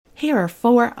Here are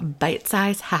 4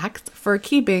 bite-sized hacks for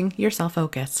keeping yourself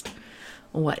focused.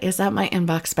 What is up, my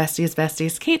inbox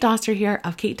besties? Kate Doster here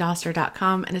of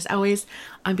katedoster.com. And as always,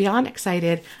 I'm beyond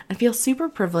excited and feel super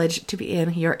privileged to be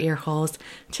in your ear holes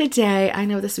today. I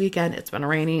know this weekend it's been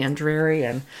rainy and dreary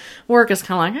and work is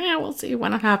kind of like, we'll see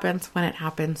when it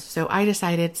happens. So I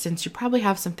decided, since you probably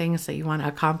have some things that you want to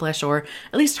accomplish, or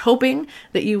at least hoping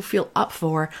that you feel up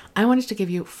for, I wanted to give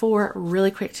you 4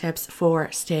 really quick tips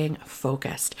for staying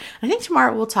focused. I think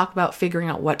tomorrow we'll talk about figuring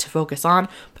out what to focus on,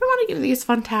 but I want to give you these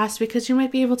fun tasks because you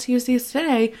might be able to use these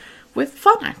today with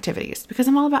fun activities, because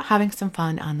I'm all about having some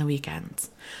fun on the weekends.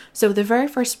 So the very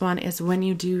first one is, when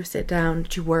you do sit down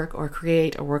to work or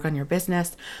create or work on your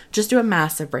business, just do a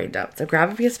massive brain dump. So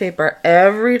grab a piece of paper,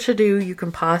 every to-do you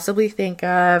can possibly think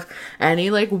of, any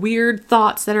weird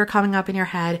thoughts that are coming up in your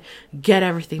head, get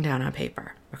everything down on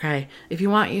paper. Okay. If you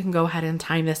want, you can go ahead and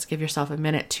time this, give yourself a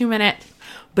minute, 2 minutes,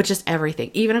 but just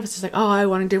everything. Even if it's just I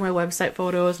want to do my website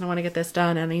photos and I want to get this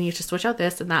done and I need to switch out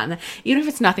this and that. And even if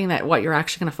it's nothing that what you're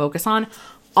actually going to focus on,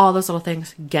 all those little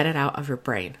things, get it out of your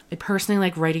brain. I personally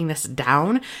like writing this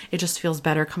down. It just feels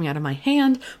better coming out of my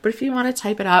hand. But if you want to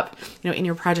type it up, in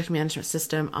your project management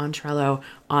system, on Trello,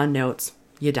 on Notes,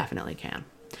 you definitely can.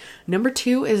 Number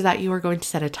 2 is that you are going to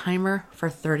set a timer for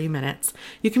 30 minutes.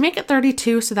 You can make it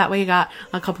 32, so that way you got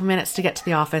a couple minutes to get to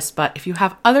the office. But if you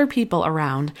have other people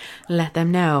around, let them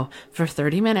know for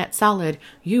 30 minutes solid,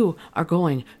 you are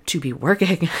going to be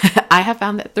working. I have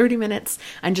found that 30 minutes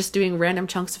and just doing random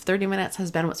chunks of 30 minutes has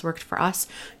been what's worked for us.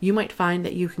 You might find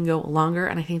that you can go longer,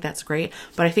 and I think that's great.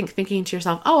 But I think thinking to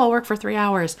yourself, I'll work for 3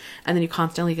 hours, and then you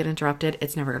constantly get interrupted,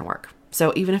 it's never going to work.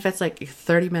 So even if it's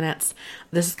 30 minutes,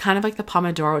 this is kind of like the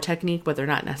Pomodoro technique, but they're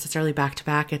not necessarily back to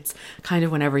back. It's kind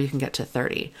of whenever you can get to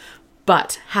 30.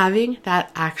 But having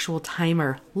that actual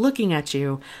timer looking at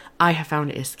you, I have found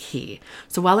is key.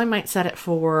 So while I might set it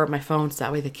for my phone so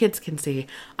that way the kids can see,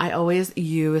 I always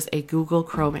use a Google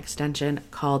Chrome extension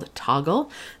called Toggl.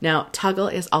 Now,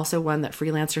 Toggl is also one that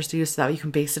freelancers use so that you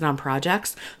can base it on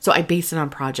projects. So I base it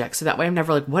on projects. So that way I'm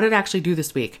never what did I actually do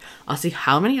this week? I'll see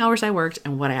how many hours I worked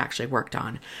and what I actually worked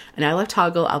on. And I love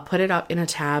Toggl. I'll put it up in a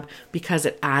tab because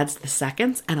it adds the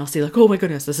seconds, and I'll see oh my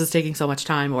goodness, this is taking so much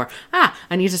time, or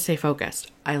I need to stay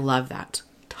focused. I love that.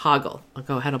 Toggl. I'll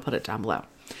go ahead and put it down below.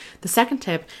 The second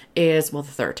tip is, the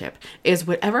third tip is,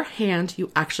 whatever hand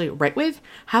you actually write with,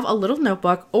 have a little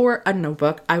notebook, or a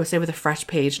notebook, I would say with a fresh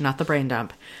page, not the brain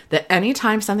dump, that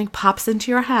anytime something pops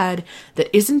into your head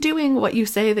that isn't doing what you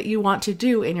say that you want to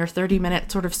do in your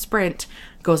 30-minute sort of sprint,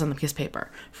 goes on the piece of paper.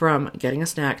 From getting a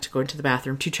snack, to going to the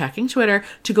bathroom, to checking Twitter,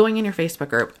 to going in your Facebook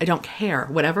group. I don't care.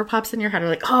 Whatever pops in your head,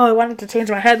 or I wanted to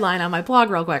change my headline on my blog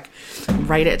real quick.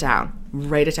 Write it down.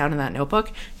 Write it down in that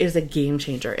notebook. It is a game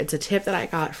changer. It's a tip that I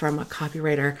got from a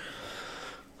copywriter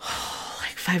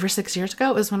 5 or 6 years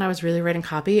ago. It was when I was really writing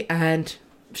copy, and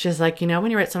she's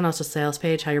when you write someone else's sales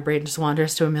page, how your brain just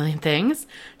wanders to a million things.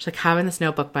 She's having this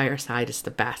notebook by your side is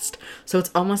the best. So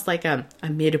it's almost like a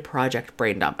mid-project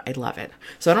brain dump. I love it.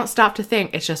 So I don't stop to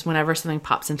think. It's just whenever something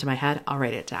pops into my head, I'll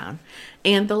write it down.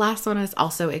 And the last one is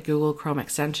also a Google Chrome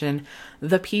extension.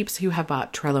 The peeps who have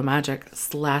bought Trello Magic /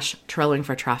 Trelloing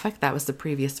for Traffic, that was the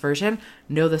previous version,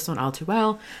 know this one all too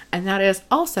well. And that is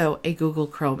also a Google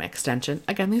Chrome extension.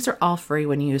 Again, these are all free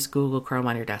when you use Google Chrome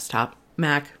on your desktop,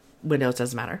 Mac, Windows,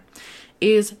 doesn't matter,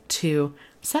 is to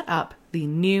set up the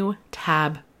new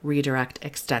tab redirect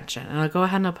extension. And I'll go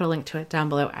ahead and I'll put a link to it down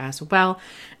below as well.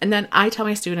 And then I tell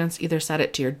my students, either set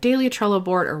it to your daily Trello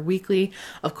board or weekly.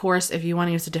 Of course, if you want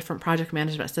to use a different project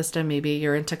management system, maybe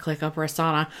you're into ClickUp or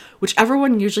Asana, whichever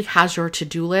one usually has your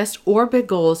to-do list or big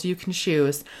goals you can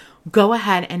choose, go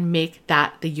ahead and make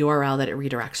that the URL that it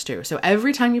redirects to. So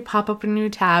every time you pop up a new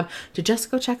tab, to just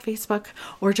go check Facebook,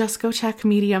 or just go check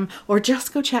Medium, or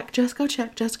just go check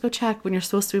when you're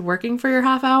supposed to be working for your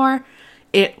half hour,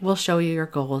 it will show you your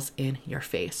goals in your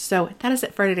face. So that is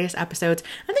it for today's episodes.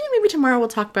 I think maybe tomorrow we'll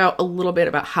talk about a little bit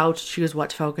about how to choose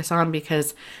what to focus on,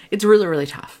 because it's really, really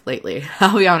tough lately,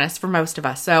 I'll be honest, for most of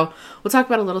us. So we'll talk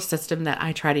about a little system that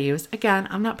I try to use. Again,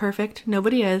 I'm not perfect.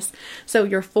 Nobody is. So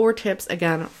your 4 tips,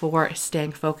 again, for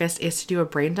staying focused is to do a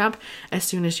brain dump as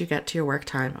soon as you get to your work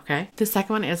time, okay? The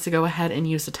second one is to go ahead and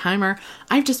use a timer.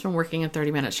 I've just been working in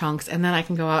 30-minute chunks, and then I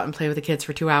can go out and play with the kids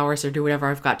for 2 hours or do whatever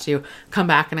I've got to, come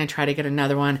back and I try to get another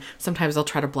one. Sometimes I'll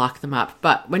try to block them up.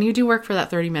 But when you do work for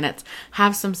that 30 minutes,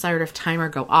 have some sort of timer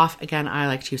go off. Again, I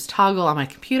like to use Toggl on my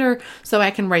computer so I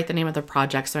can write the name of the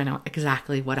project so I know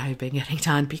exactly what I've been getting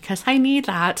done, because I need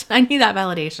that. I need that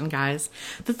validation, guys.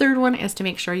 The third one is to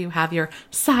make sure you have your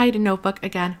side notebook,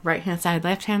 again, right-hand side,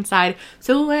 left-hand side.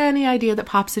 So any idea that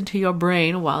pops into your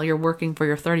brain while you're working for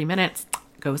your 30 minutes,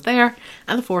 goes there.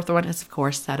 And the fourth one is, of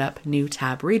course, set up new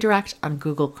tab redirect on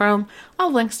Google Chrome. I'll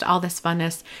have links to all this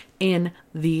funness in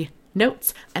the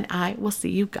notes, and I will see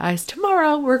you guys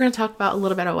tomorrow. We're going to talk about a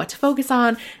little bit of what to focus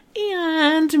on,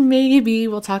 and maybe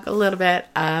we'll talk a little bit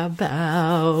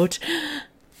about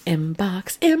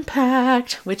Inbox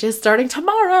Impact, which is starting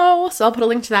tomorrow. So I'll put a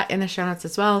link to that in the show notes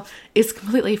as well. It's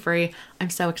completely free. I'm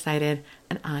so excited,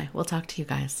 and I will talk to you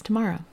guys tomorrow.